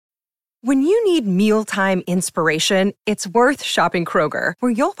When you need mealtime inspiration, it's worth shopping Kroger,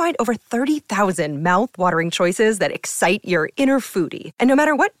 where you'll find over 30,000 mouth-watering choices that excite your inner foodie. And no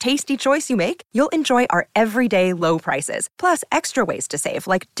matter what tasty choice you make, you'll enjoy our everyday low prices, plus extra ways to save,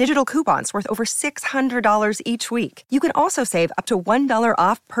 like digital coupons worth over $600 each week. You can also save up to $1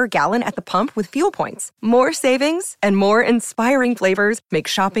 off per gallon at the pump with fuel points. More savings and more inspiring flavors make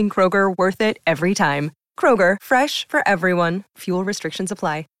shopping Kroger worth it every time. Kroger, fresh for everyone. Fuel restrictions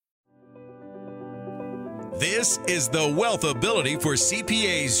apply. This is the Wealth Ability for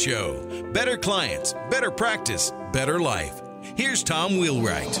CPAs show. Better clients, better practice, better life. Here's Tom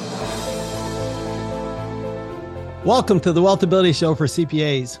Wheelwright. Welcome to the Wealth Ability show for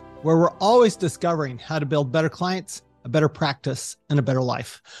CPAs, where we're always discovering how to build better clients, a better practice, and a better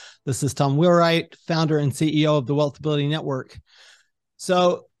life. This is Tom Wheelwright, founder and CEO of the Wealth Ability Network.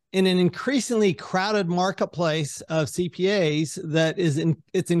 So, in an increasingly crowded marketplace of CPAs,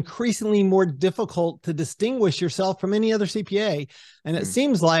 it's increasingly more difficult to distinguish yourself from any other CPA. And it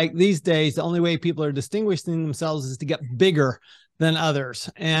seems like these days, the only way people are distinguishing themselves is to get bigger than others.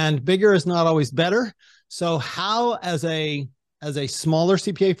 And bigger is not always better. So how, as a smaller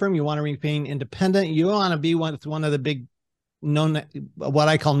CPA firm, you want to remain independent, you want to be one of the big, what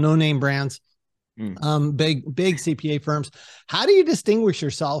I call no-name brands, big CPA firms. How do you distinguish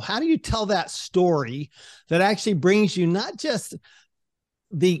yourself? How do you tell that story that actually brings you not just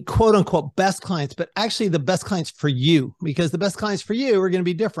the quote unquote best clients, but actually the best clients for you? Because the best clients for you are going to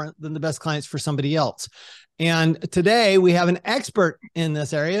be different than the best clients for somebody else. And today we have an expert in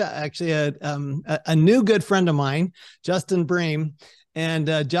this area, actually a new good friend of mine, Justin Bream. And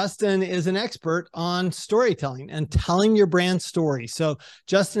Justin is an expert on storytelling and telling your brand story. So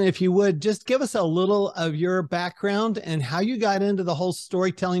Justin, if you would just give us a little of your background and how you got into the whole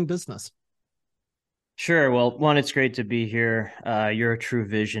storytelling business. Sure. Well, one, it's great to be here. You're a true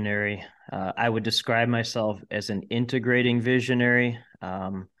visionary. I would describe myself as an integrating visionary.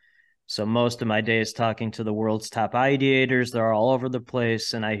 So most of my day is talking to the world's top ideators. They're all over the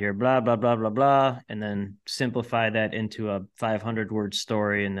place. And I hear blah, blah, blah, blah, blah, and then simplify that into a 500-word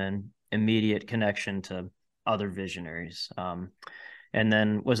story and then immediate connection to other visionaries. And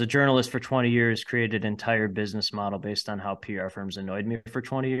then was a journalist for 20 years, created an entire business model based on how PR firms annoyed me for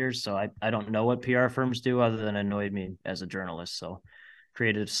 20 years. So I don't know what PR firms do other than annoyed me as a journalist. So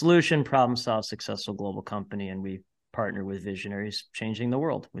created a solution, problem solve, successful global company, and we partner with visionaries changing the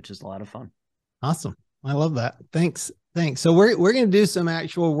world, which is a lot of fun. Awesome. I love that. Thanks. So we're going to do some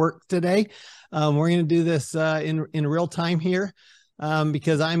actual work today. We're going to do this in real time here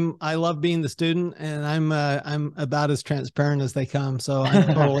because I love being the student, and I'm about as transparent as they come. So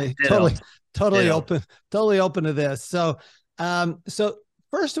I'm totally open to this. So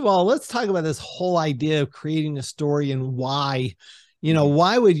first of all, let's talk about this whole idea of creating a story and why.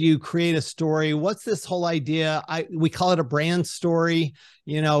 Why would you create a story? What's this whole idea? We call it a brand story.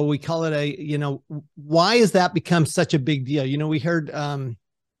 We call it why has that become such a big deal? We heard,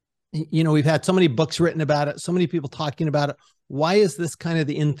 we've had so many books written about it, so many people talking about it. Why is this kind of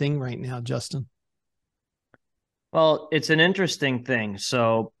the in thing right now, Justin? Well, it's an interesting thing.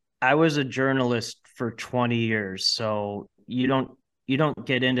 So I was a journalist for 20 years. So you don't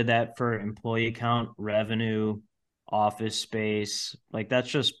get into that for employee count, revenue, office space. Like, that's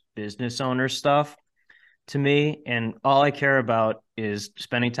just business owner stuff to me. And all I care about is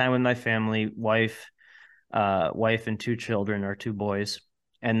spending time with my family, wife and 2 children, or 2 boys,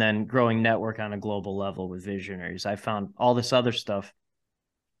 and then growing network on a global level with visionaries. I found all this other stuff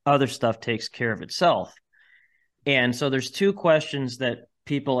takes care of itself. And so there's 2 questions that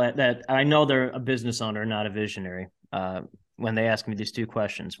people that I know they're a business owner, not a visionary, when they ask me these 2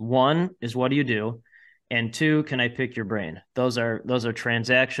 questions. One is, what do you do? And 2, can I pick your brain? Those are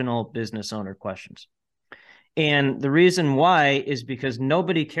transactional business owner questions. And the reason why is because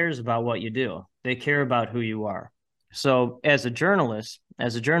nobody cares about what you do. They care about who you are. So as a journalist,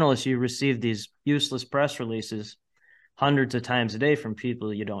 you receive these useless press releases hundreds of times a day from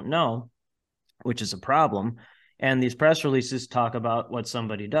people you don't know, which is a problem. And these press releases talk about what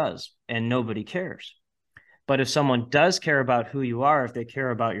somebody does, and nobody cares. But if someone does care about who you are, if they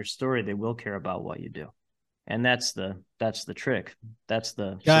care about your story, they will care about what you do. And that's the trick. That's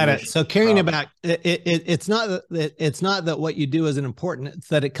the got it. So caring about it's not that what you do isn't important. It's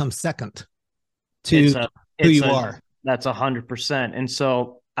that it comes second to who you are. That's 100%. And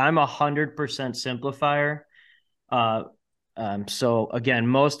so I'm 100% simplifier. So again,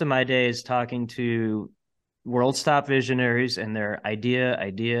 most of my day is talking to world's top visionaries and their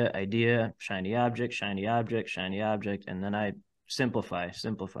idea, shiny object. And then I simplify.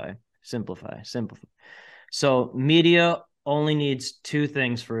 So media only needs two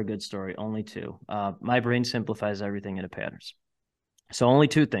things for a good story, only two. My brain simplifies everything into patterns. So only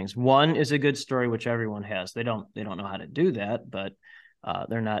two things. One is a good story, which everyone has. They don't know how to do that, but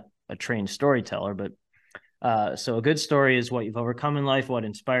they're not a trained storyteller. But so a good story is what you've overcome in life, what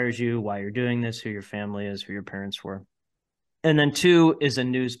inspires you, why you're doing this, who your family is, who your parents were. And then two is a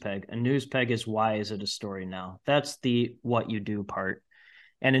news peg. A news peg is why is it a story now? That's the what you do part.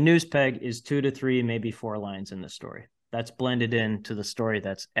 And a news peg is 2 to 3, maybe 4 lines in the story. That's blended into the story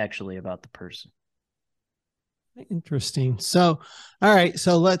that's actually about the person. Interesting. So, all right.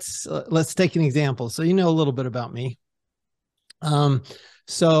 So let's take an example. So you know a little bit about me.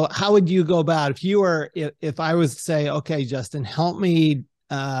 So how would you go about if I was to say, okay, Justin, help me,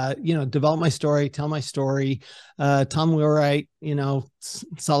 develop my story, tell my story. Tom Wheelwright,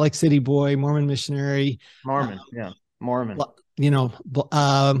 Salt Lake City boy, Mormon missionary, Mormon.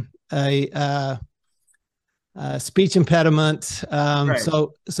 Speech impediment. Right.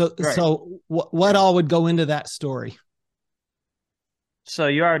 So what Right. all would go into that story? So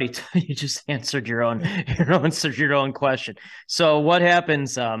you already you just answered your own question. So what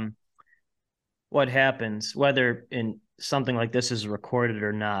happens whether in something like this is recorded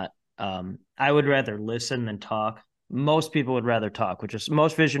or not? I would rather listen than talk. Most people would rather talk,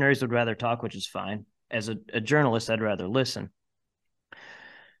 most visionaries would rather talk, which is fine. As a journalist, I'd rather listen.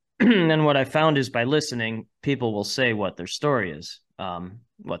 And what I found is by listening, people will say what their story is.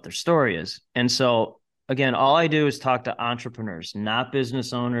 And so again, all I do is talk to entrepreneurs, not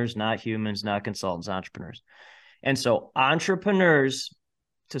business owners, not humans, not consultants, entrepreneurs. And so entrepreneurs,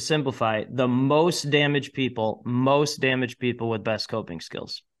 to simplify, the most damaged people with best coping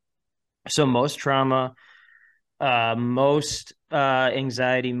skills. So most trauma, most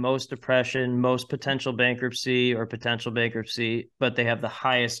anxiety, most depression, most potential bankruptcy, but they have the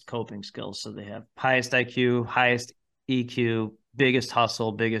highest coping skills. So they have highest IQ, highest EQ, biggest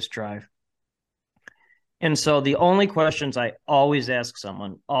hustle, biggest drive. And so the only questions I always ask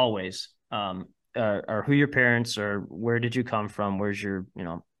someone, are who your parents are, where did you come from, where's your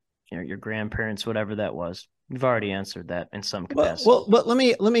grandparents, whatever that was. You've already answered that in some capacity. Well, but let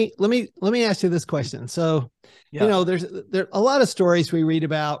me ask you this question. So, there's a lot of stories we read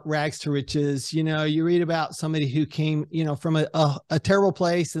about rags to riches. You read about somebody who came, from a terrible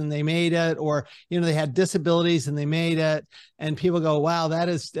place and they made it, or, they had disabilities and they made it. And people go, wow,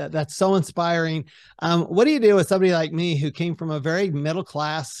 that's so inspiring. What do you do with somebody like me who came from a very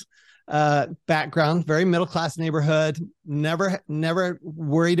middle-class background, very middle-class neighborhood, never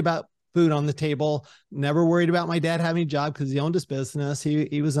worried about food on the table, never worried about my dad having a job because he owned his business.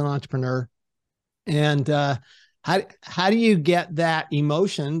 He was an entrepreneur. And how do you get that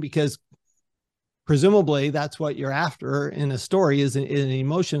emotion? Because presumably that's what you're after in a story is an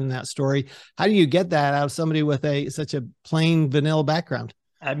emotion in that story. How do you get that out of somebody with such a plain vanilla background?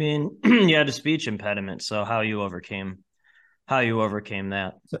 I mean, you had a speech impediment. So how you overcame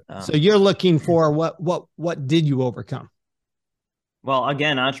that. So you're looking for what did you overcome? Well,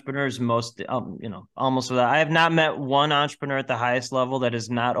 again, entrepreneurs almost without. I have not met one entrepreneur at the highest level that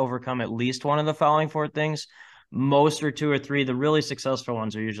has not overcome at least one of the following 4 things. Most are 2 or 3. The really successful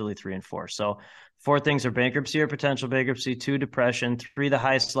ones are usually 3 and 4. So 4 things are bankruptcy or potential bankruptcy, 2 depression, 3 the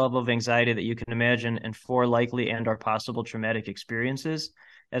highest level of anxiety that you can imagine, and 4 likely and or possible traumatic experiences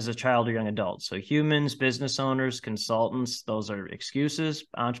as a child or young adult. So humans, business owners, consultants, those are excuses.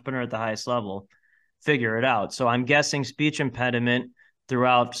 Entrepreneur at the highest level, figure it out. So I'm guessing speech impediment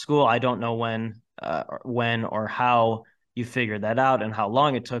throughout school. I don't know when or how you figured that out and how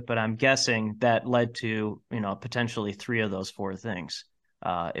long it took, but I'm guessing that led to, potentially 3 of those 4 things,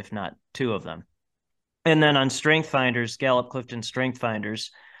 if not 2 of them. And then on Strength Finders, Gallup Clifton Strength Finders,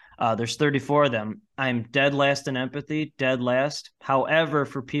 there's 34 of them. I'm dead last in empathy, dead last. However,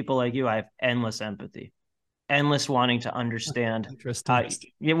 for people like you, I have endless empathy. Endless wanting to understand. Interesting.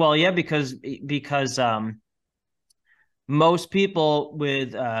 Because most people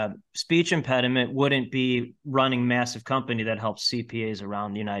with speech impediment wouldn't be running massive company that helps CPAs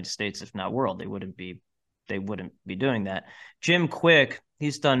around the United States, if not world. They wouldn't be doing that. Jim Quick,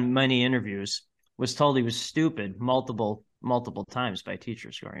 he's done many interviews, was told he was stupid multiple times by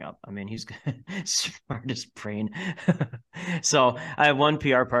teachers growing up. I mean, he's smartest brain. So I have one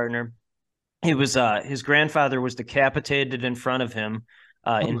PR partner. He was his grandfather was decapitated in front of him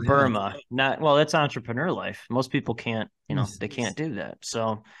in Burma. That's entrepreneur life. Most people can't, they can't do that.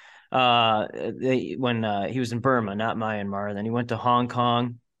 So when he was in Burma, not Myanmar, then he went to Hong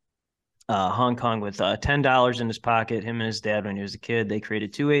Kong with $10 in his pocket. Him and his dad, when he was a kid, they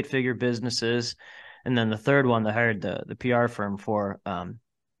created 2 8-figure businesses. And then the third one they hired the PR firm for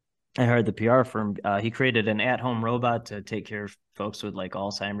I heard the PR firm, he created an at-home robot to take care of folks with like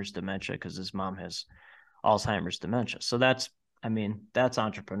Alzheimer's dementia because his mom has Alzheimer's dementia. So that's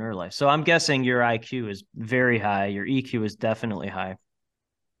entrepreneur life. So I'm guessing your IQ is very high. Your EQ is definitely high.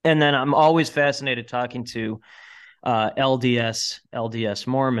 And then I'm always fascinated talking to LDS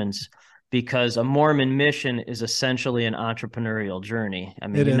Mormons, because a Mormon mission is essentially an entrepreneurial journey. I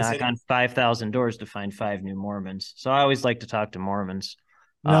mean, you knock on 5,000 doors to find 5 new Mormons. So I always like to talk to Mormons.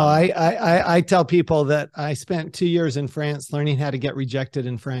 No, I tell people that I spent 2 years in France learning how to get rejected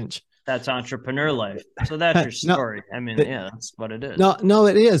in French. That's entrepreneur life. So that's your story. No, I mean, yeah, that's what it is. No,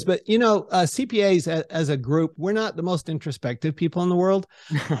 it is. But, CPAs as a group, we're not the most introspective people in the world.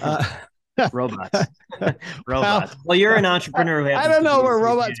 Robots. Well, you're an entrepreneur. I don't know, we're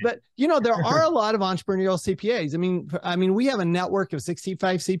robots, but there are a lot of entrepreneurial CPAs. I mean, we have a network of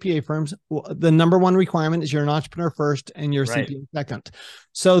 65 CPA firms. The number one requirement is you're an entrepreneur first and you're CPA second.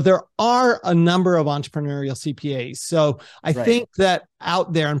 So there are a number of entrepreneurial CPAs. So I think that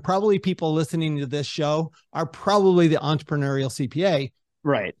out there, and probably people listening to this show are probably the entrepreneurial CPA.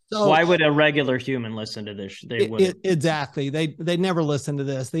 Right. So why would a regular human listen to this? They would exactly. They never listen to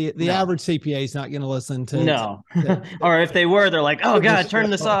this. The average CPA is not going to listen to. No. Or if they were, they're like, oh God, turn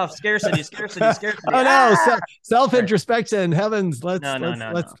this off. Scarcity. Oh no. Self-introspection. Heavens. Let's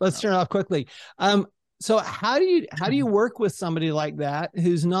turn it off quickly. So how do you work with somebody like that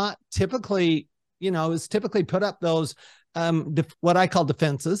who's not typically, is typically put up those what I call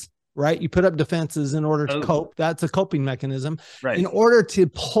defenses? Right. You put up defenses in order to cope. That's a coping mechanism. Right. In order to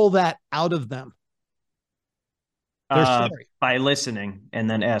pull that out of them. By listening and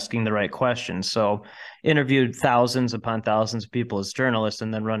then asking the right questions. So interviewed thousands upon thousands of people as journalists,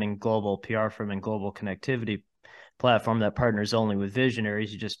 and then running global PR firm and global connectivity platform that partners only with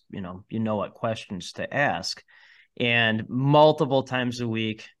visionaries. You just, you know what questions to ask. And multiple times a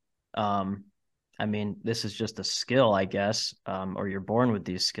week, I mean, this is just a skill, I guess, or you're born with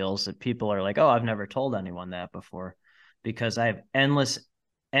these skills that people are like, oh, I've never told anyone that before, because I have endless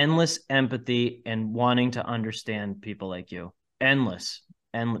empathy and wanting to understand people like you. Endless.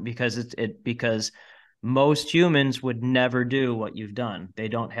 And because most humans would never do what you've done. They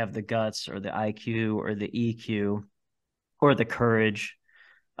don't have the guts or the IQ or the EQ or the courage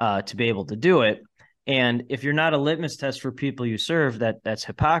to be able to do it. And if you're not a litmus test for people you serve, that's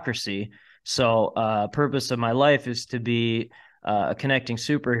hypocrisy. So purpose of my life is to be a connecting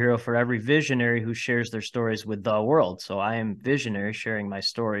superhero for every visionary who shares their stories with the world. So I am visionary, sharing my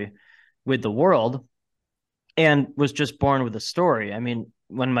story with the world, and was just born with a story. I mean,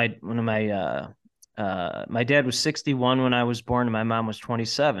 when my dad was 61 when I was born, and my mom was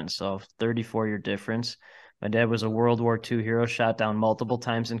 27, so 34-year difference. My dad was a World War II hero, shot down multiple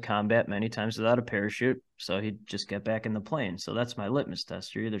times in combat, many times without a parachute. So he'd just get back in the plane. So that's my litmus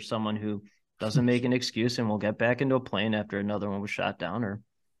test. You're either someone who doesn't make an excuse and will get back into a plane after another one was shot down,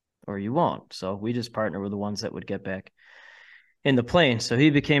 or you won't. So we just partner with the ones that would get back in the plane. So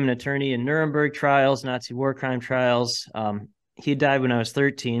he became an attorney in Nuremberg trials, Nazi war crime trials. He died when I was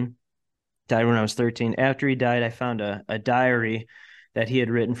 13. After he died, I found a diary that he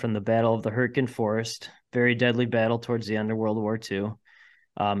had written from the Battle of the Hürtgen Forest, very deadly battle towards the end of World War II.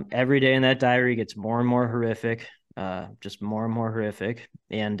 Every day in that diary gets more and more horrific, just more and more horrific.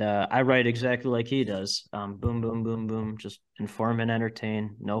 And I write exactly like he does. Boom, boom, boom, boom, just inform and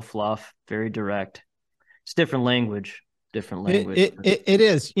entertain, no fluff, very direct. It's different language. It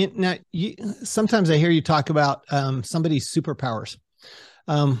is. Now, sometimes I hear you talk about somebody's superpowers.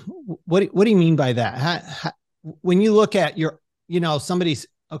 What do you mean by that? When you look at somebody's,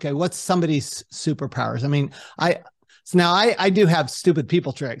 what's somebody's superpowers? I mean, I do have stupid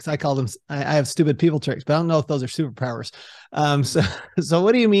people tricks. I call them, I have stupid people tricks, but I don't know if those are superpowers. So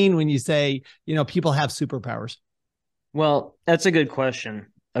what do you mean when you say, people have superpowers? Well, that's a good question.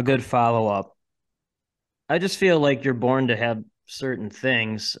 A good follow-up. I just feel like you're born to have certain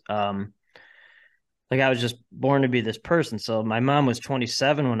things. Like I was just born to be this person. So my mom was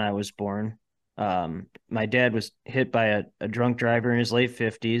 27 when I was born. My dad was hit by a drunk driver in his late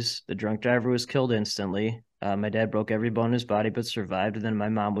 50s. The drunk driver was killed instantly. My dad broke every bone in his body but survived. And then my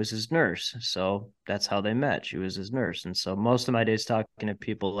mom was his nurse. So that's how they met. She was his nurse. And so most of my days talking to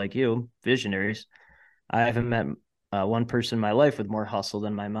people like you, visionaries, I haven't met one person in my life with more hustle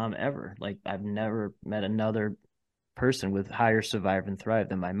than my mom ever. Like I've never met another person with higher survive and thrive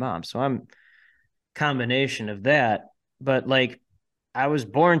than my mom. So I'm combination of that. But like I was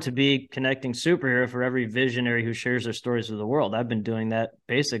born to be connecting superhero for every visionary who shares their stories with the world. I've been doing that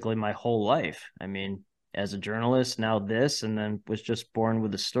basically my whole life. I mean, as a journalist, now this, and then was just born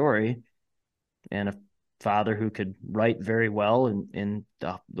with a story and a father who could write very well in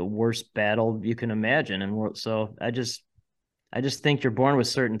the worst battle you can imagine. And so I just think you're born with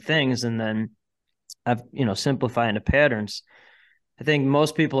certain things, and then simplify into patterns. I think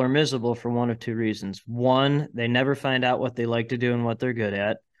most people are miserable for one of two reasons. One, they never find out what they like to do and what they're good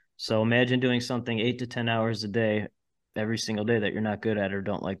at. So imagine doing something 8 to 10 hours a day, every single day, that you're not good at or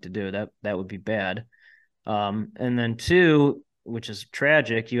don't like to do. That would be bad. And then two, which is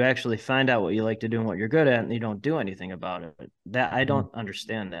tragic, you actually find out what you like to do and what you're good at, and you don't do anything about it. That I don't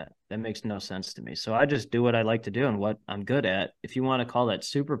understand that. That makes no sense to me. So I just do what I like to do and what I'm good at. If you want to call that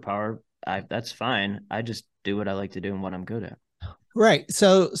superpower, that's fine. I just do what I like to do and what I'm good at. Right.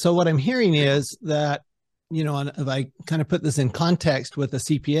 So what I'm hearing is that, and if I kind of put this in context with a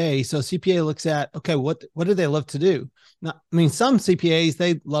CPA, so CPA looks at, okay, what do they love to do? Now, I mean, some CPAs,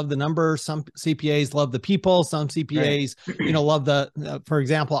 they love the numbers. Some CPAs love the people. Some CPAs, love for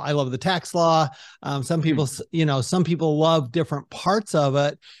example, I love the tax law. Some people, some people love different parts of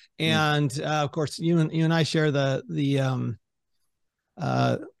it. And of course, you and I share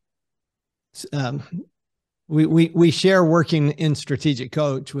we share working in Strategic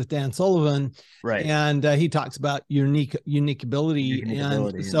Coach with Dan Sullivan, right? And he talks about unique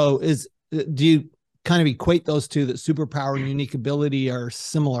ability. So do you kind of equate those two, that superpower and unique ability are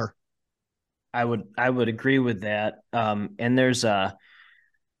similar? I would agree with that. And there's a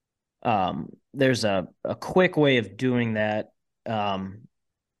quick way of doing that. I'm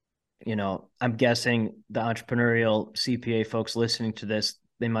guessing the entrepreneurial CPA folks listening to this,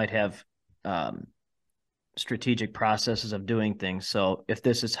 they might have strategic processes of doing things. So if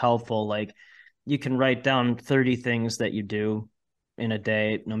this is helpful, like, you can write down 30 things that you do in a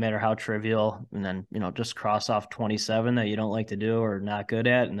day, no matter how trivial, and then, just cross off 27 that you don't like to do or not good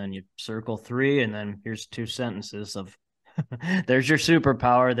at. And then you circle 3, and then here's 2 sentences of, there's your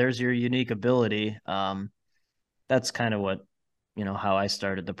superpower. There's your unique ability. That's kind of what, how I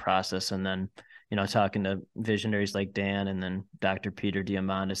started the process. And then, talking to visionaries like Dan and then Dr. Peter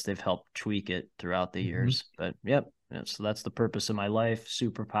Diamandis, they've helped tweak it throughout the years. But so that's the purpose of my life: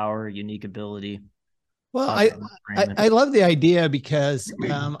 superpower, unique ability. Well, I love the idea, because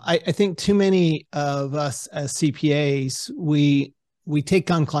I think too many of us as CPAs, we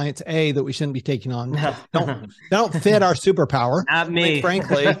take on clients that we shouldn't be taking on. don't fit our superpower. Not me,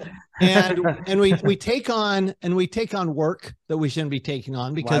 frankly. And we take on work that we shouldn't be taking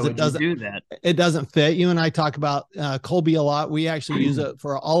on, because it doesn't fit. You and I talk about Kolbe a lot. We actually use it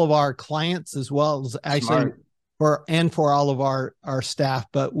for all of our clients, as well as actually for all of our staff.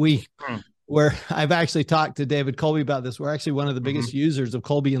 But I've actually talked to David Kolbe about this. We're actually one of the biggest users of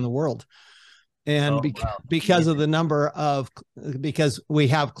Kolbe in the world. And because of the number of, because we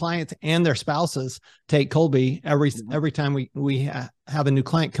have clients and their spouses take Kolbe every time we have a new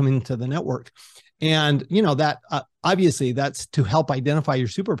client come into the network. And, that obviously that's to help identify your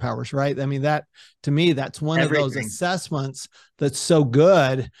superpowers, right? I mean, that to me, that's one of those assessments that's so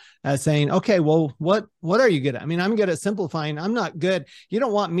good at saying, okay, well, what are you good at? I mean, I'm good at simplifying. I'm not good. You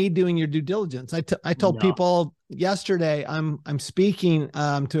don't want me doing your due diligence. I told people yesterday, I'm speaking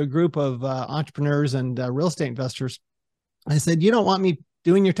to a group of entrepreneurs and real estate investors. I said, you don't want me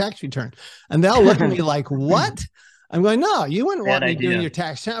doing your tax return. And they'll look at me like, what? I'm going, no, you wouldn't want me doing your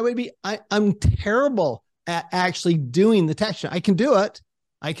tax return. I'm terrible at actually doing the tax return. I can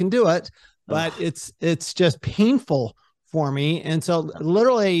do it, but it's just painful for me. And so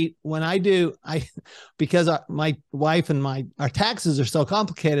literally when because my wife and our taxes are so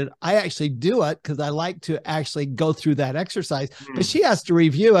complicated, I actually do it because I like to actually go through that exercise, but she has to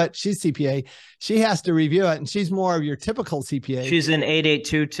review it. She's CPA. She has to review it. And she's more of your typical CPA. She's an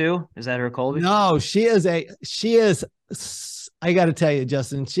 8822. Is that her Kolbe? No, she is, I got to tell you,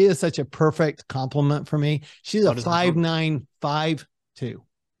 Justin, she is such a perfect compliment for me. She's a 5952.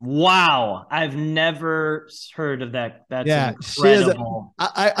 Wow. I've never heard of that. That's incredible.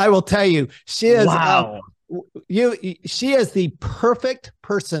 I will tell you, she is, wow. She is the perfect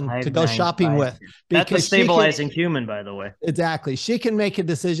person to go shopping with. That's a stabilizing human, by the way. Exactly. She can make a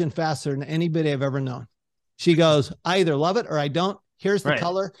decision faster than anybody I've ever known. She goes, I either love it or I don't. Here's the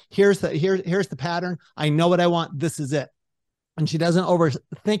color. Here's the pattern. I know what I want. This is it. And she doesn't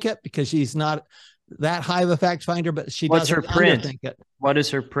overthink it because she's not that high of a fact finder, but she doesn't underthink it. What is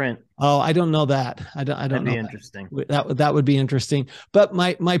her print? Oh, I don't know that. I don't That'd know. Be interesting. That would be interesting. But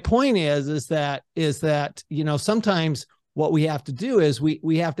my point is that, sometimes what we have to do is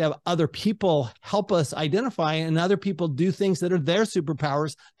we have to have other people help us identify, and other people do things that are their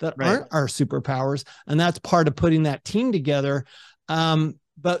superpowers that aren't our superpowers. And that's part of putting that team together.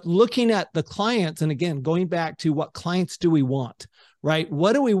 But looking at the clients, and again, going back to what clients do we want, right?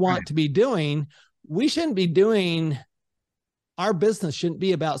 What do we want to be doing? we shouldn't be doing, our business shouldn't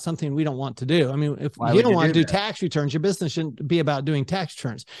be about something we don't want to do. I mean, if you don't want to do tax returns, your business shouldn't be about doing tax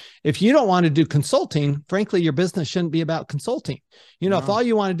returns. If you don't want to do consulting, frankly, your business shouldn't be about consulting. If all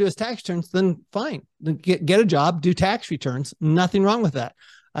you want to do is tax returns, then fine, then get a job, do tax returns. Nothing wrong with that.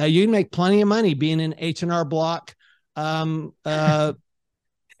 You can make plenty of money being an H&R Block franchisee.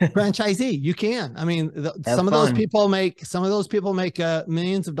 You can. I mean, some of those people make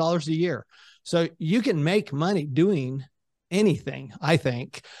millions of dollars a year. So you can make money doing anything, I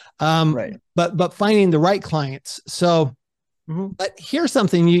think. Right. But finding the right clients. So, but here's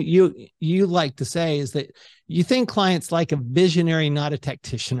something you like to say is that you think clients like a visionary, not a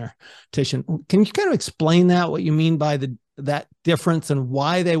tactician. Can you kind of explain that, what you mean by that difference and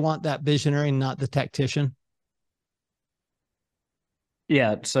why they want that visionary and not the tactician?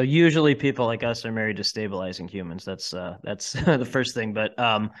 Yeah. So usually people like us are married to stabilizing humans. That's the first thing. But,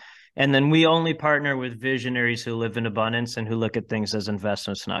 and then we only partner with visionaries who live in abundance and who look at things as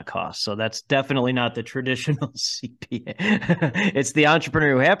investments, not costs. So that's definitely not the traditional CPA. It's the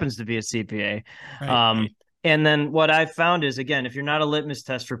entrepreneur who happens to be a CPA. Right. And then what I've found is, again, if you're not a litmus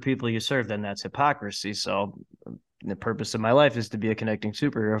test for people you serve, then that's hypocrisy. So the purpose of my life is to be a connecting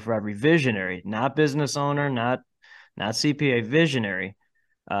superhero for every visionary, not business owner, not CPA, visionary,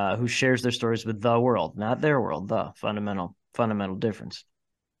 who shares their stories with the world, not their world, the fundamental difference.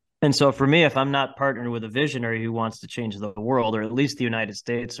 And so for me, if I'm not partnering with a visionary who wants to change the world, or at least the United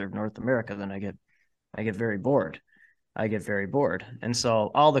States or North America, then I get very bored. And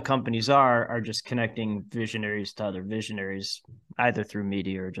so all the companies are just connecting visionaries to other visionaries, either through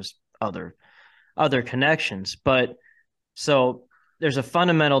media or just other connections. But so there's a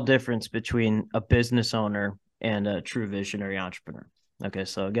fundamental difference between a business owner and a true visionary entrepreneur. Okay.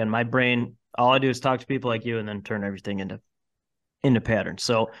 So again, my brain, all I do is talk to people like you and then turn everything into patterns.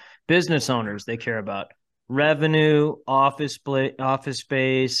 So business owners, they care about revenue, office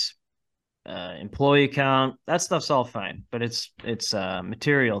space, employee count. That stuff's all fine, but it's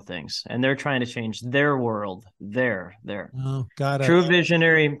material things, and they're trying to change their world. Oh, got it. True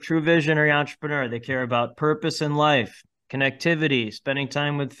visionary entrepreneur. They care about purpose in life, connectivity, spending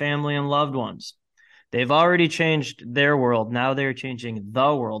time with family and loved ones. They've already changed their world. Now they're changing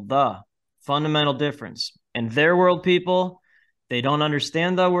the world. The fundamental difference. And their world people, they don't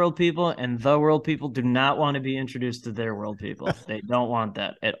understand the world people, and the world people do not want to be introduced to their world people. They don't want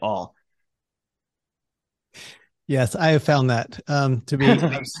that at all. Yes, I have found that to be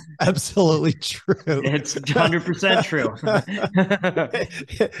absolutely true. It's 100% true.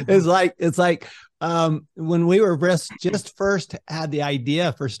 It's like when we were just first had the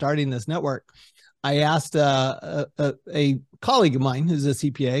idea for starting this network, I asked a colleague of mine who's a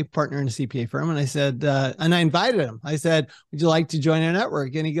CPA, partner in a CPA firm, and I said, and I invited him. I said, "Would you like to join our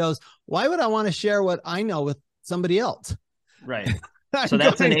network?" And he goes, "Why would I want to share what I know with somebody else?" Right. So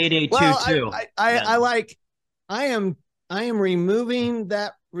that's an 882 too. I am removing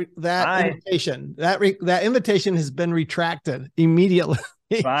that invitation. That invitation has been retracted immediately.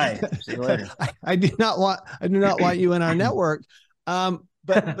 Bye. See you later. I do not want you in our network. But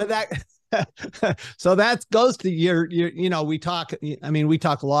that so that goes to your we talk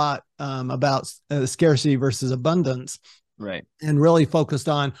a lot about scarcity versus abundance. Right. And really focused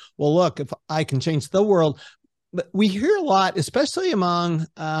on, well, look, if I can change the world. But we hear a lot, especially among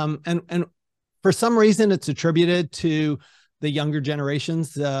and for some reason it's attributed to the younger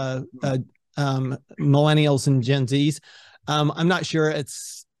generations, millennials and Gen Zs. I'm not sure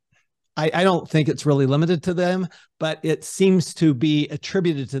I don't think it's really limited to them, but it seems to be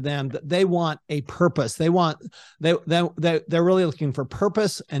attributed to them that they want a purpose. They're really looking for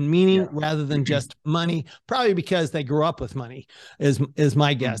purpose and meaning rather than just money, probably because they grew up with money is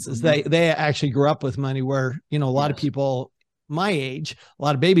my guess. Is they actually grew up with money where, a lot of people my age, a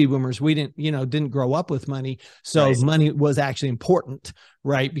lot of baby boomers, we didn't grow up with money. So money was actually important,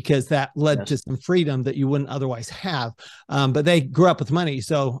 right? Because that led to some freedom that you wouldn't otherwise have. But they grew up with money.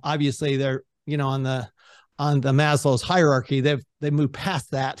 So obviously they're, on the Maslow's hierarchy, they moved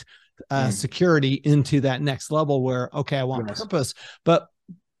past that security into that next level where, okay, I want purpose. But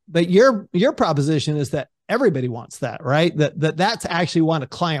your proposition is that everybody wants that, right? That's actually what a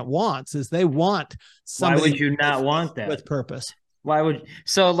client wants, is they want somebody. Why would you not want that? With purpose. Why would,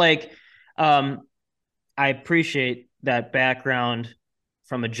 so I appreciate that background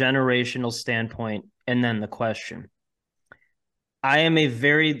from a generational standpoint. And then the question, I am a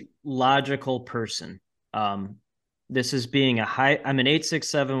very logical person. This is being I'm an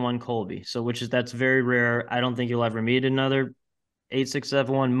 8671 Colby. So that's very rare. I don't think you'll ever meet another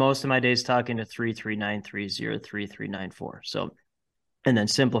 8671. Most of my days talking to 33930 3394. So, and then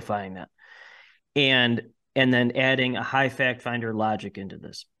simplifying that. and then adding a high fact finder logic into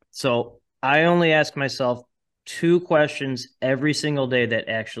this. So I only ask myself 2 questions every single day that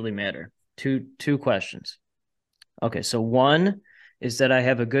actually matter. Two questions. Okay, so one is that I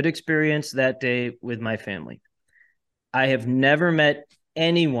have a good experience that day with my family. I have never met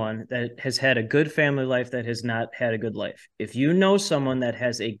anyone that has had a good family life that has not had a good life. If you know someone that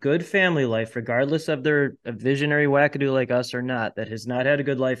has a good family life, regardless of their a visionary wackadoo like us or not, that has not had a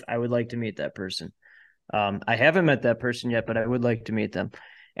good life, I would like to meet that person. I haven't met that person yet, but I would like to meet them.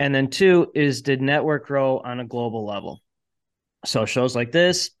 And then 2 is, did network grow on a global level? So shows like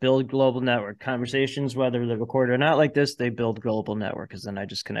this build global network. Conversations, whether they're recorded or not like this, they build global network, because then I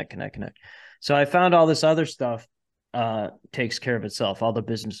just connect. So I found all this other stuff takes care of itself. All the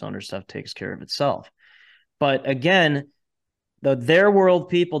business owner stuff takes care of itself. But again, their world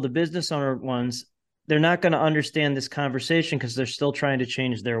people, the business owner ones, they're not going to understand this conversation because they're still trying to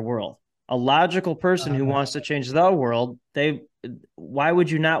change their world. A logical person who wants to change the world, why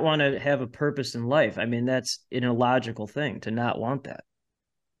would you not want to have a purpose in life? I mean, that's an illogical thing to not want that.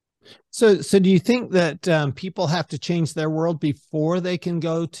 So do you think that people have to change their world before they can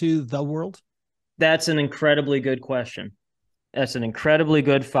go to the world? That's an incredibly good question. That's an incredibly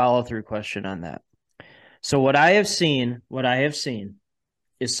good follow-through question on that. So what I have seen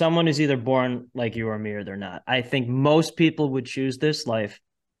is someone who's either born like you or me, or they're not. I think most people would choose this life,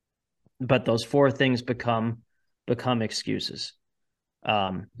 but those 4 things become excuses.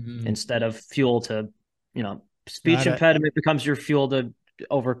 Instead of fuel to, speech impediment becomes your fuel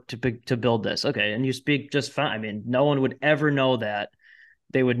to build this. Okay. And you speak just fine. I mean, no one would ever know that.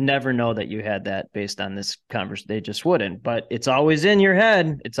 They would never know that you had that based on this conversation. They just wouldn't, but it's always in your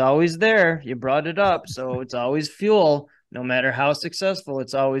head. It's always there. You brought it up. So it's always fuel, no matter how successful,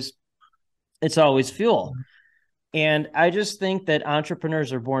 it's always fuel. And I just think that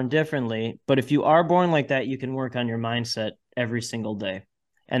entrepreneurs are born differently, but if you are born like that, you can work on your mindset every single day.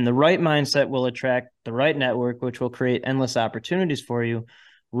 And the right mindset will attract the right network, which will create endless opportunities for you.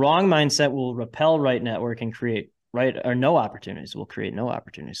 Wrong mindset will repel right network and create no opportunities, will create no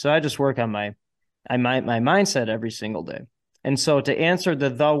opportunities. So I just work on my mindset every single day. And so to answer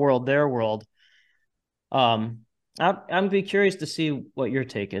the world, their world, I'm be curious to see what your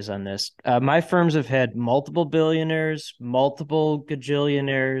take is on this. My firms have had multiple billionaires, multiple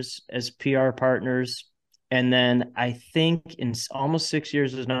gajillionaires as PR partners. And then I think in almost 6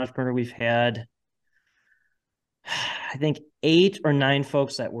 years as an entrepreneur, we've had, I think, 8 or 9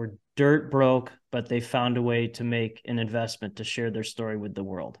 folks that were dirt broke, but they found a way to make an investment to share their story with the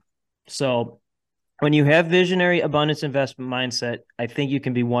world. So when you have visionary abundance investment mindset, I think you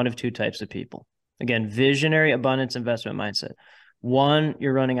can be one of 2 types of people. Again, visionary abundance investment mindset. 1,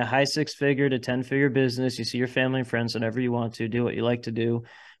 you're running a high 6-figure to 10-figure business. You see your family and friends whenever you want to, do what you like to do,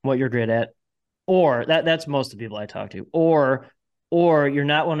 what you're great at. Or that's most of the people I talk to. Or you're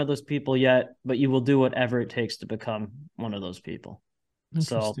not one of those people yet, but you will do whatever it takes to become one of those people.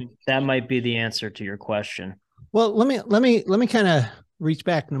 So that might be the answer to your question. Well, let me kind of reach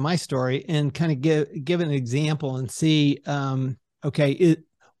back into my story and kind of give an example and see. Okay,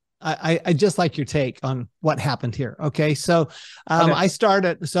 I just like your take on what happened here. Okay, so I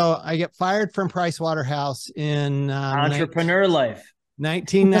get fired from Price Waterhouse in entrepreneur life,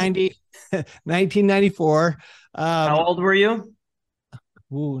 1990, 1994. How old were you?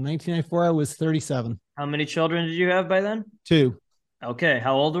 1994. I was 37. How many children did you have by then? 2. Okay.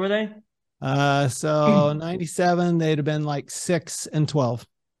 How old were they? So 97, they'd have been like 6 and 12.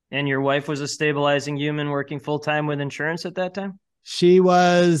 And your wife was a stabilizing human working full-time with insurance at that time? She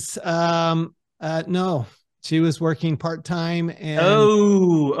was, no, she was working part-time.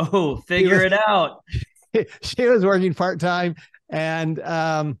 And figure it out. She was working part-time and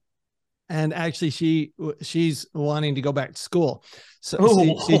actually she's wanting to go back to school.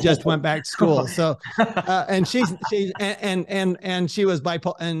 So she just went back to school. So, and she was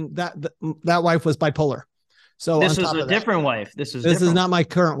bipolar, and that wife was bipolar. So this was a different wife. This is not my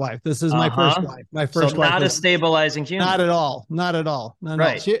current wife. This is my first wife. My first wife. Not a stabilizing human. Not at all. Not at all. No,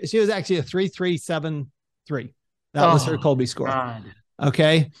 right. No. She was actually a 3373. That was her Colby score. God.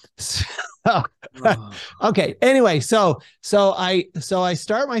 Okay. Okay. Anyway, so I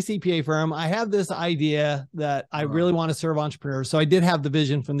start my CPA firm. I have this idea that I really want to serve entrepreneurs. So I did have the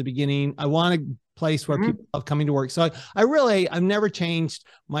vision from the beginning. I want a place where people are coming to work. So I've never changed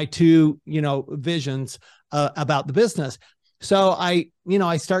my 2, visions about the business. So I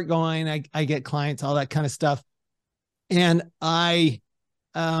start going, I get clients, all that kind of stuff. And I,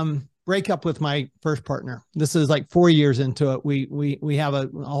 break up with my first partner. This is like 4 years into it. We have a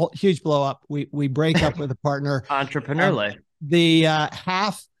huge blow up. We break up with a partner. Entrepreneur life. The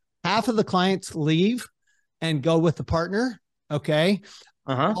half half of the clients leave and go with the partner. Okay.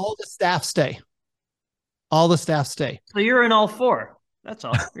 All the staff stay. All the staff stay. So you're in all four. That's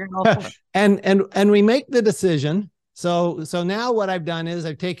all. You're in all four. and we make the decision. So now what I've done is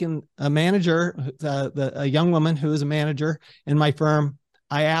I've taken a manager, a young woman who is a manager in my firm.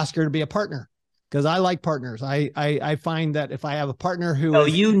 I asked her to be a partner because I like partners. I find that if I have a partner who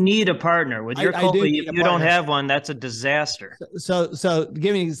you need a partner with your Kolbe. If you don't have one, that's a disaster. So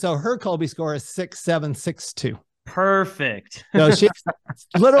her Kolbe score is 6.762. Perfect. So she's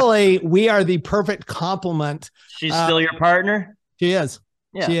literally, we are the perfect complement. She's still your partner? She is.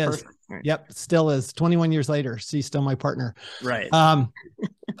 Yeah, she is. Perfect. Yep. Still is. 21 years later, she's still my partner. Right.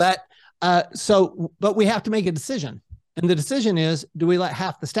 But we have to make a decision. And the decision is, do we let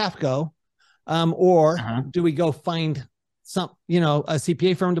half the staff go? Or do we go find a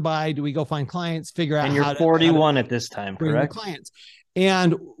CPA firm to buy? Do we go find clients, figure out? And you're 41 at this time, correct? Clients.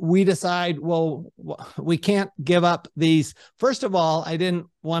 And we decide, well, we can't give up these. First of all, I didn't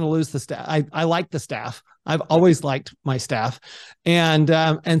want to lose the staff. I like the staff. I've always liked my staff.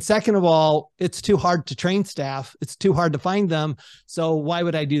 And second of all, it's too hard to train staff. It's too hard to find them. So why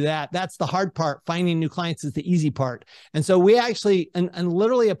would I do that? That's the hard part. Finding new clients is the easy part. And so we actually, and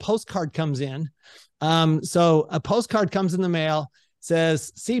literally a postcard comes in. So a postcard comes in the mail,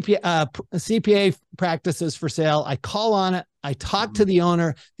 says CPA practices for sale. I call on it. I talk to the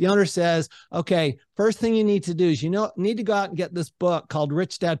owner. The owner says, okay, first thing you need to do is, need to go out and get this book called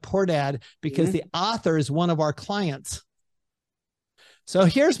Rich Dad, Poor Dad, because the author is one of our clients. So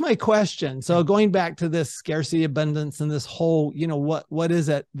here's my question. So going back to this scarcity, abundance, and this whole, what is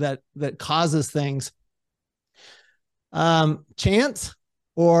it that causes things? Chance?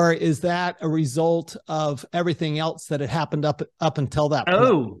 Or is that a result of everything else that had happened up until that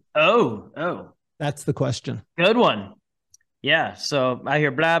point? Oh. That's the question. Good one. Yeah. So I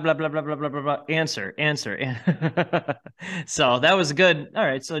hear blah, blah, blah, blah, blah, blah, blah, blah. Answer. So that was good. All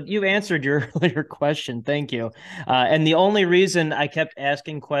right. So you answered your question. Thank you. And the only reason I kept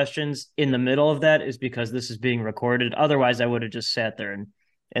asking questions in the middle of that is because this is being recorded. Otherwise, I would have just sat there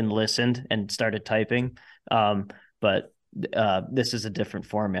and listened and started typing. But this is a different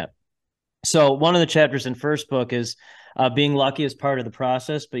format. So one of the chapters in first book is being lucky is part of the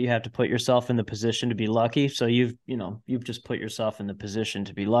process, but you have to put yourself in the position to be lucky. So you've just put yourself in the position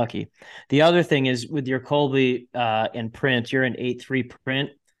to be lucky. The other thing is with your Kolbe in print, you're an 8.3 print.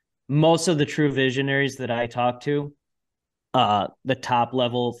 Most of the true visionaries that I talk to, the top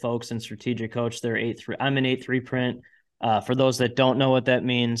level folks in Strategic Coach, they're 8.3. I'm an 8.3 print. For those that don't know what that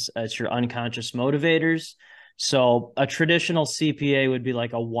means, it's your unconscious motivators. So a traditional CPA would be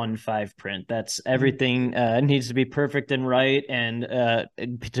like a 1.5 print. That's everything needs to be perfect and right and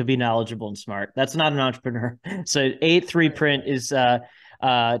to be knowledgeable and smart. That's not an entrepreneur. So 8.3 print is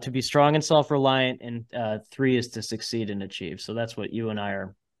to be strong and self-reliant, and 3 is to succeed and achieve. So that's what you and I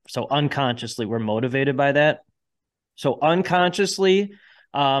are. So unconsciously, we're motivated by that. So unconsciously,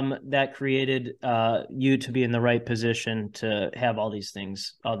 that created you to be in the right position to have all these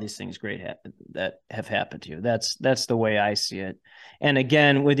things great that have happened to you. That's the way I see it. And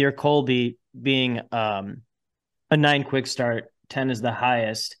again, with your Kolbe being a 9 quick start, 10 is the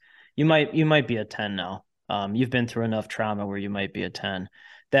highest. You might be a 10 now. You've been through enough trauma where you might be a 10.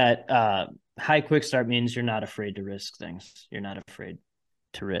 That high quick start means you're not afraid to risk things. You're not afraid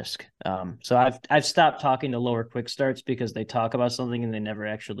to risk. So I've stopped talking to lower quick starts because they talk about something and they never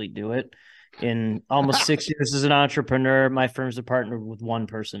actually do it. In almost 6 years as an entrepreneur, my firm's a partner with one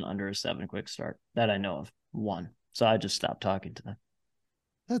person under a 7 quick start that I know of. One. So I just stopped talking to them.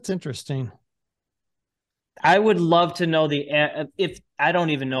 That's interesting. I would love to know if I don't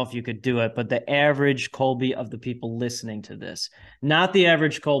even know if you could do it, but the average Kolbe of the people listening to this, not the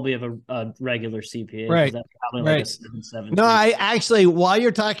average Kolbe of a regular CPA. Right. That's probably like a 7. No, I actually, while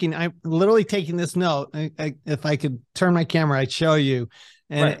you're talking, I'm literally taking this note. If I could turn my camera, I'd show you.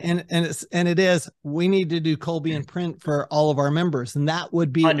 And it is, we need to do Kolbe in print for all of our members. And that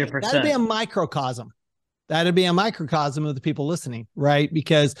would be 100%. That'd be a microcosm. That'd be a microcosm of the people listening, right?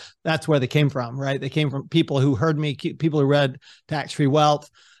 Because that's where they came from, right? They came from people who heard me, people who read Tax-Free Wealth,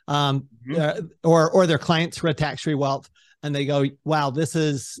 or their clients read Tax-Free Wealth, and they go, "Wow, this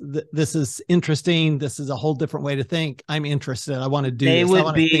is interesting. This is a whole different way to think. I'm interested. I want to do this. I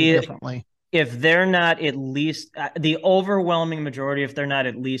want to think differently." If they're not at least the overwhelming majority, if they're not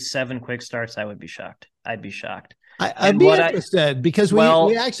at least 7 quick starts, I would be shocked. I'd be shocked. I'd be interested because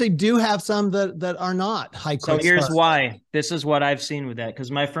we actually do have some that are not high quick starts. So here's why. This is what I've seen with that, because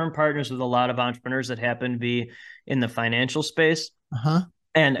my firm partners with a lot of entrepreneurs that happen to be in the financial space.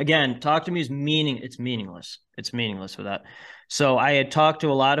 And again, talk to me is it's meaningless. It's meaningless for that. So I had talked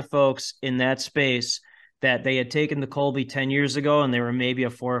to a lot of folks in that space that they had taken the Colby 10 years ago and they were maybe a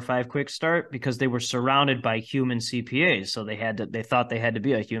 4 or 5 quick start because they were surrounded by human CPAs. So they thought they had to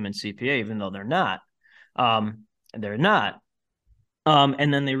be a human CPA, even though they're not. They're not.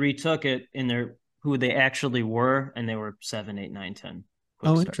 And then they retook it in who they actually were, and they were 7, 8, 9, 10.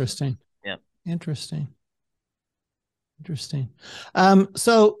 Oh, interesting. Yeah. Interesting.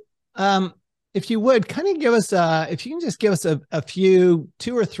 If you would kind of give us, if you can just give us a few,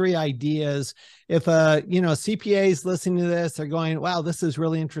 2 or 3 ideas, if, CPAs listening to this are going, wow, this is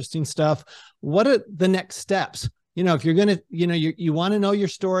really interesting stuff. What are the next steps? If you're going to, you want to know your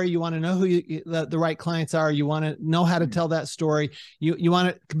story, you want to know who the right clients are, you want to know how to tell that story. You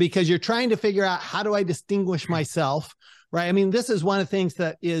want to, because you're trying to figure out, how do I distinguish myself? Right. I mean, this is one of the things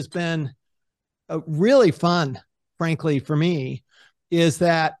that has been really fun, frankly, for me, is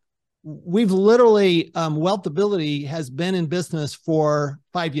that we've literally, Wealthability has been in business for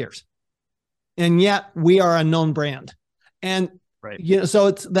 5 years, and yet we are a known brand. And, right.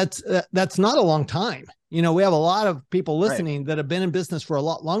 So that's not a long time. We have a lot of people listening that have been in business for a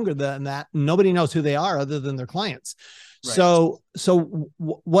lot longer than that. Nobody knows who they are other than their clients. Right. So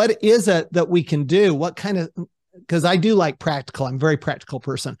what is it that we can do? What kind of, because I do like practical, I'm a very practical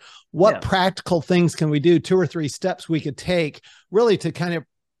person. What practical things can we do? 2 or 3 steps we could take really to kind of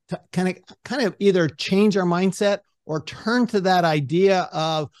either change our mindset or turn to that idea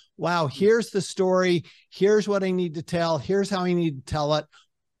of, wow, here's the story. Here's what I need to tell. Here's how I need to tell it.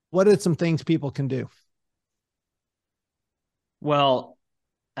 What are some things people can do? Well,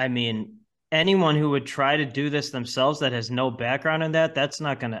 I mean, anyone who would try to do this themselves that has no background in that, that's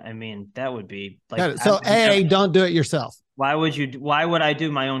not going to, that would be like, so don't do it yourself. Why would I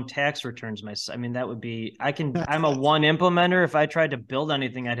do my own tax returns myself? that would be, I'm a one implementer. If I tried to build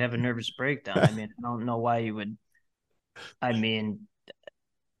anything, I'd have a nervous breakdown. I don't know why you would,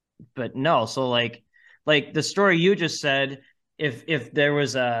 but no. So like the story you just said, if there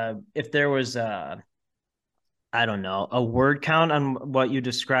was I don't know, a word count on what you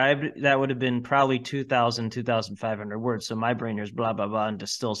described, that would have been probably 2,000, 2,500 words. So my brain hears blah, blah, blah, and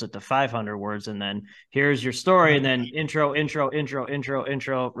distills it to 500 words. And then here's your story. And then intro,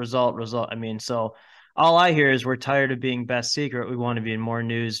 result. So all I hear is we're tired of being best secret. We want to be in more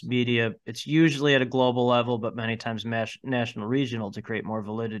news media. It's usually at a global level, but many times national, regional, to create more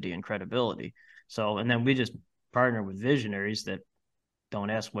validity and credibility. So, and then we just partner with visionaries that don't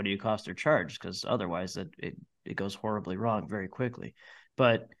ask what do you cost or charge, because otherwise it goes horribly wrong very quickly.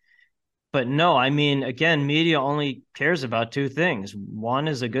 But no, again, media only cares about 2 things. 1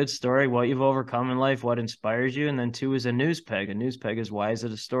 is a good story, what you've overcome in life, what inspires you. And then 2 is a news peg. A news peg is, why is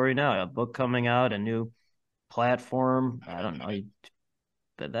it a story now? A book coming out, a new platform. I don't know.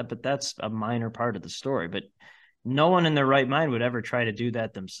 But that's a minor part of the story. But no one in their right mind would ever try to do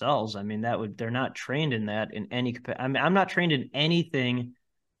that themselves. They're not trained in that in any, I'm not trained in anything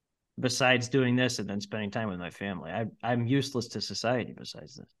besides doing this and then spending time with my family. I'm useless to society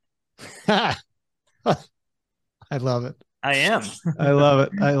besides this. I love it. I am. I love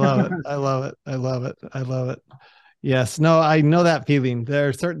it. Yes. No, I know that feeling. There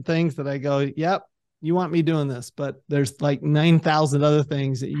are certain things that I go, yep, you want me doing this, but there's like 9,000 other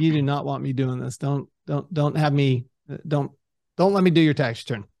things that you do not want me doing this. Don't let me do your tax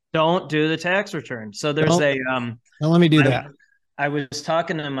return. Don't do the tax return. So there's don't let me do that. I was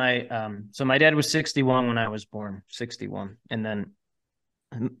talking to so my dad was 61 when I was born, 61. And then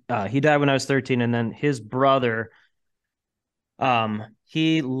he died when I was 13. And then his brother,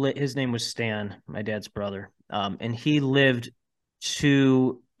 his name was Stan, my dad's brother. And he lived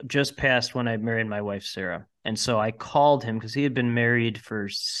to just past when I married my wife, Sarah. And so I called him because he had been married for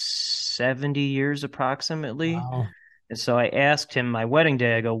 70 years approximately. Wow. And so I asked him my wedding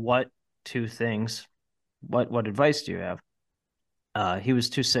day, I go, what 2 things, what advice do you have? He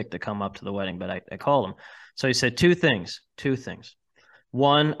was too sick to come up to the wedding, but I called him. So he said 2 things.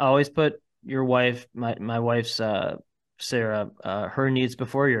 1, always put your wife, my wife's Sarah, her needs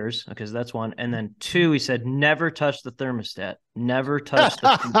before yours, because that's 1. And then 2, he said, never touch the thermostat. Never touch the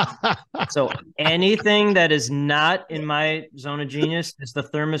thermostat. So anything that is not in my zone of genius is the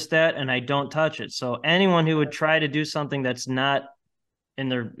thermostat, and I don't touch it. So anyone who would try to do something that's not in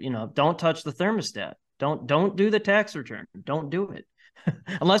their, don't touch the thermostat. Don't do the tax return. Don't do it.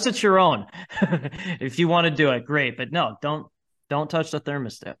 Unless it's your own. If you want to do it, great. But no, don't touch the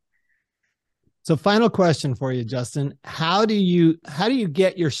thermostat. So final question for you, Justin. How do you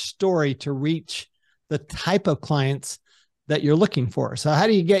get your story to reach the type of clients that you're looking for? So how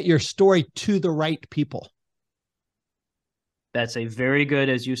do you get your story to the right people? That's a very good,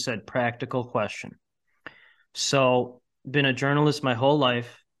 as you said, practical question. So, been a journalist my whole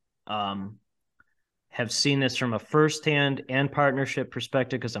life. Have seen this from a firsthand and partnership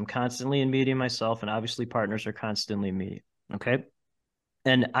perspective because I'm constantly in media myself, and obviously partners are constantly in media. Okay.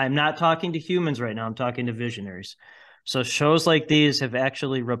 And I'm not talking to humans right now. I'm talking to visionaries. So shows like these have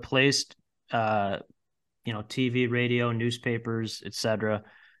actually replaced, TV, radio, newspapers, etc.,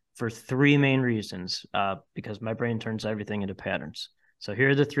 for three main reasons, because my brain turns everything into patterns. So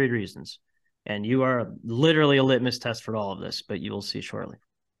here are the three reasons. And you are literally a litmus test for all of this, but you will see shortly.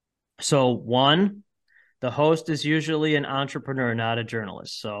 So one, the host is usually an entrepreneur, not a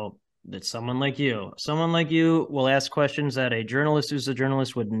journalist. So it's someone like you. Someone like you will ask questions that a journalist who's a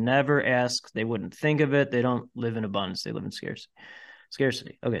journalist would never ask. They wouldn't think of it. They don't live in abundance. They live in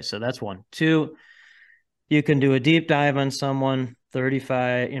scarcity. Okay, so that's one. Two, you can do a deep dive on someone, 30,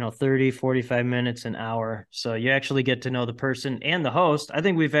 45 minutes, an hour. So you actually get to know the person and the host. I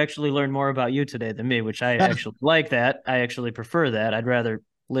think we've actually learned more about you today than me, which I actually like that. I actually prefer that. I'd rather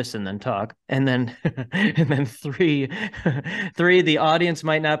listen than talk. And then three, the audience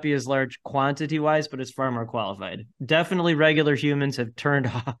might not be as large quantity wise, but it's far more qualified. Definitely regular humans have turned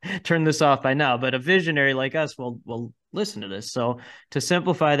this off by now, but a visionary like us will listen to this. So to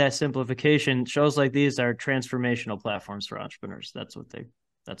simplify that simplification, shows like these are transformational platforms for entrepreneurs. That's what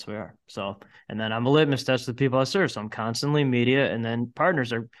we are. So, and then I'm a litmus test of the people I serve. So I'm constantly media, and then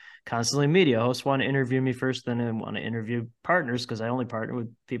partners are constantly media. Hosts want to interview me first, then I want to interview partners because I only partner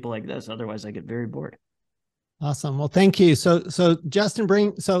with people like this. Otherwise, I get very bored. Awesome. Well, thank you. So Justin,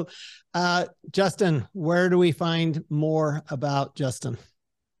 Justin, where do we find more about Justin?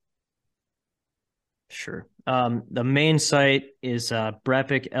 Sure. The main site is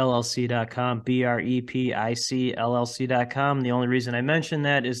brepicllc.com, BREPIC LLC.com. The only reason I mention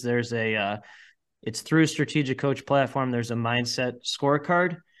that is there's it's through Strategic Coach platform. There's a mindset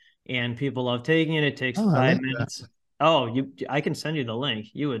scorecard, and people love taking it. It takes 5 minutes. That. Oh, I can send you the link.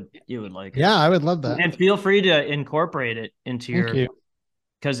 You would like it. Yeah, I would love that. And feel free to incorporate it into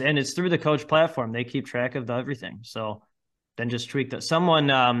and it's through the coach platform. They keep track of everything. So then just tweak that.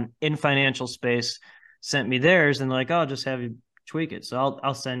 Someone in financial space sent me theirs, and they're like, "Oh, I'll just have you tweak it." So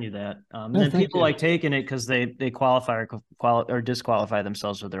I'll send you that. And then people like taking it because they qualify or disqualify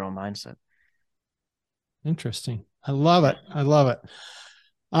themselves with their own mindset. Interesting. I love it.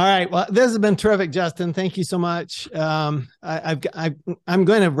 All right. Well, this has been terrific, Justin. Thank you so much. I'm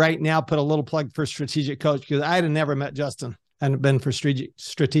going to right now put a little plug for Strategic Coach because I had never met Justin and been for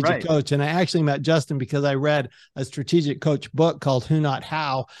strategic coach. And I actually met Justin because I read a strategic coach book called Who Not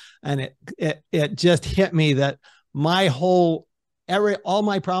How. And it just hit me that all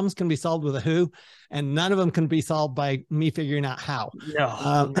my problems can be solved with a who, and none of them can be solved by me figuring out how.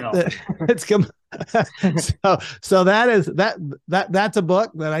 No. It's so that's a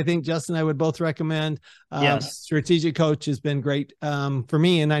book that I think Justin and I would both recommend. Yes. Strategic Coach has been great for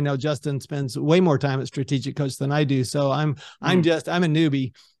me, and I know Justin spends way more time at Strategic Coach than I do. So I'm a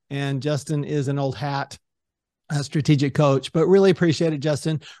newbie, and Justin is an old hat, a strategic coach. But really appreciate it,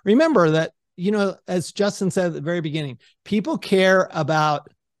 Justin. Remember that, as Justin said at the very beginning, people care about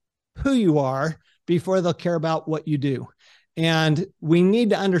who you are before they'll care about what you do. And we need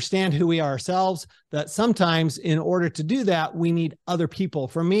to understand who we are ourselves, that sometimes in order to do that, we need other people.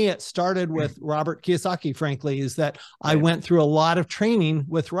 For me, it started with Robert Kiyosaki, frankly, is that I went through a lot of training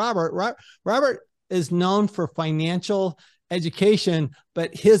with Robert. Robert is known for financial education,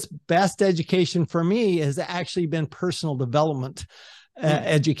 but his best education for me has actually been personal development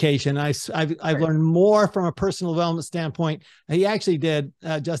education. I've learned more from a personal development standpoint. He actually did,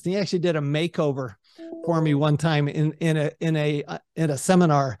 Justin, a makeover for me one time in a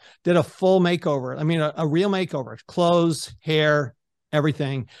seminar, did a full makeover. I mean, a real makeover, clothes, hair,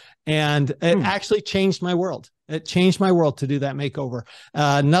 everything. And it actually changed my world. It changed my world to do that makeover.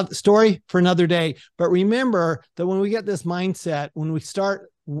 Another story for another day. But remember that when we get this mindset, when we start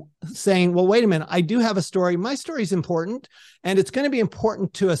saying, well, wait a minute, I do have a story. My story is important, and it's going to be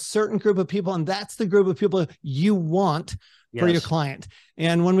important to a certain group of people. And that's the group of people you want for your client.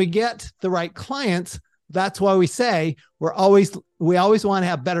 And when we get the right clients, that's why we say we always want to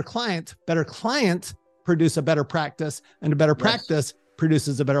have better clients. Better clients produce a better practice, and a better practice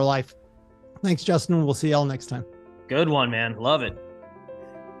produces a better life. Thanks, Justin. We'll see y'all next time. Good one, man. Love it.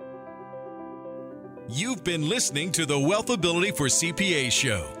 You've been listening to the Wealth Ability for CPA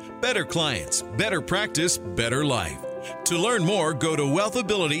show. Better clients, better practice, better life. To learn more, go to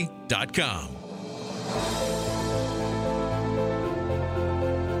wealthability.com.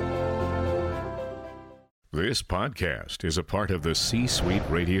 This podcast is a part of the C-Suite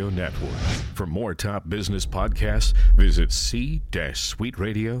Radio Network. For more top business podcasts, visit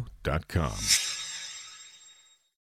c-suiteradio.com.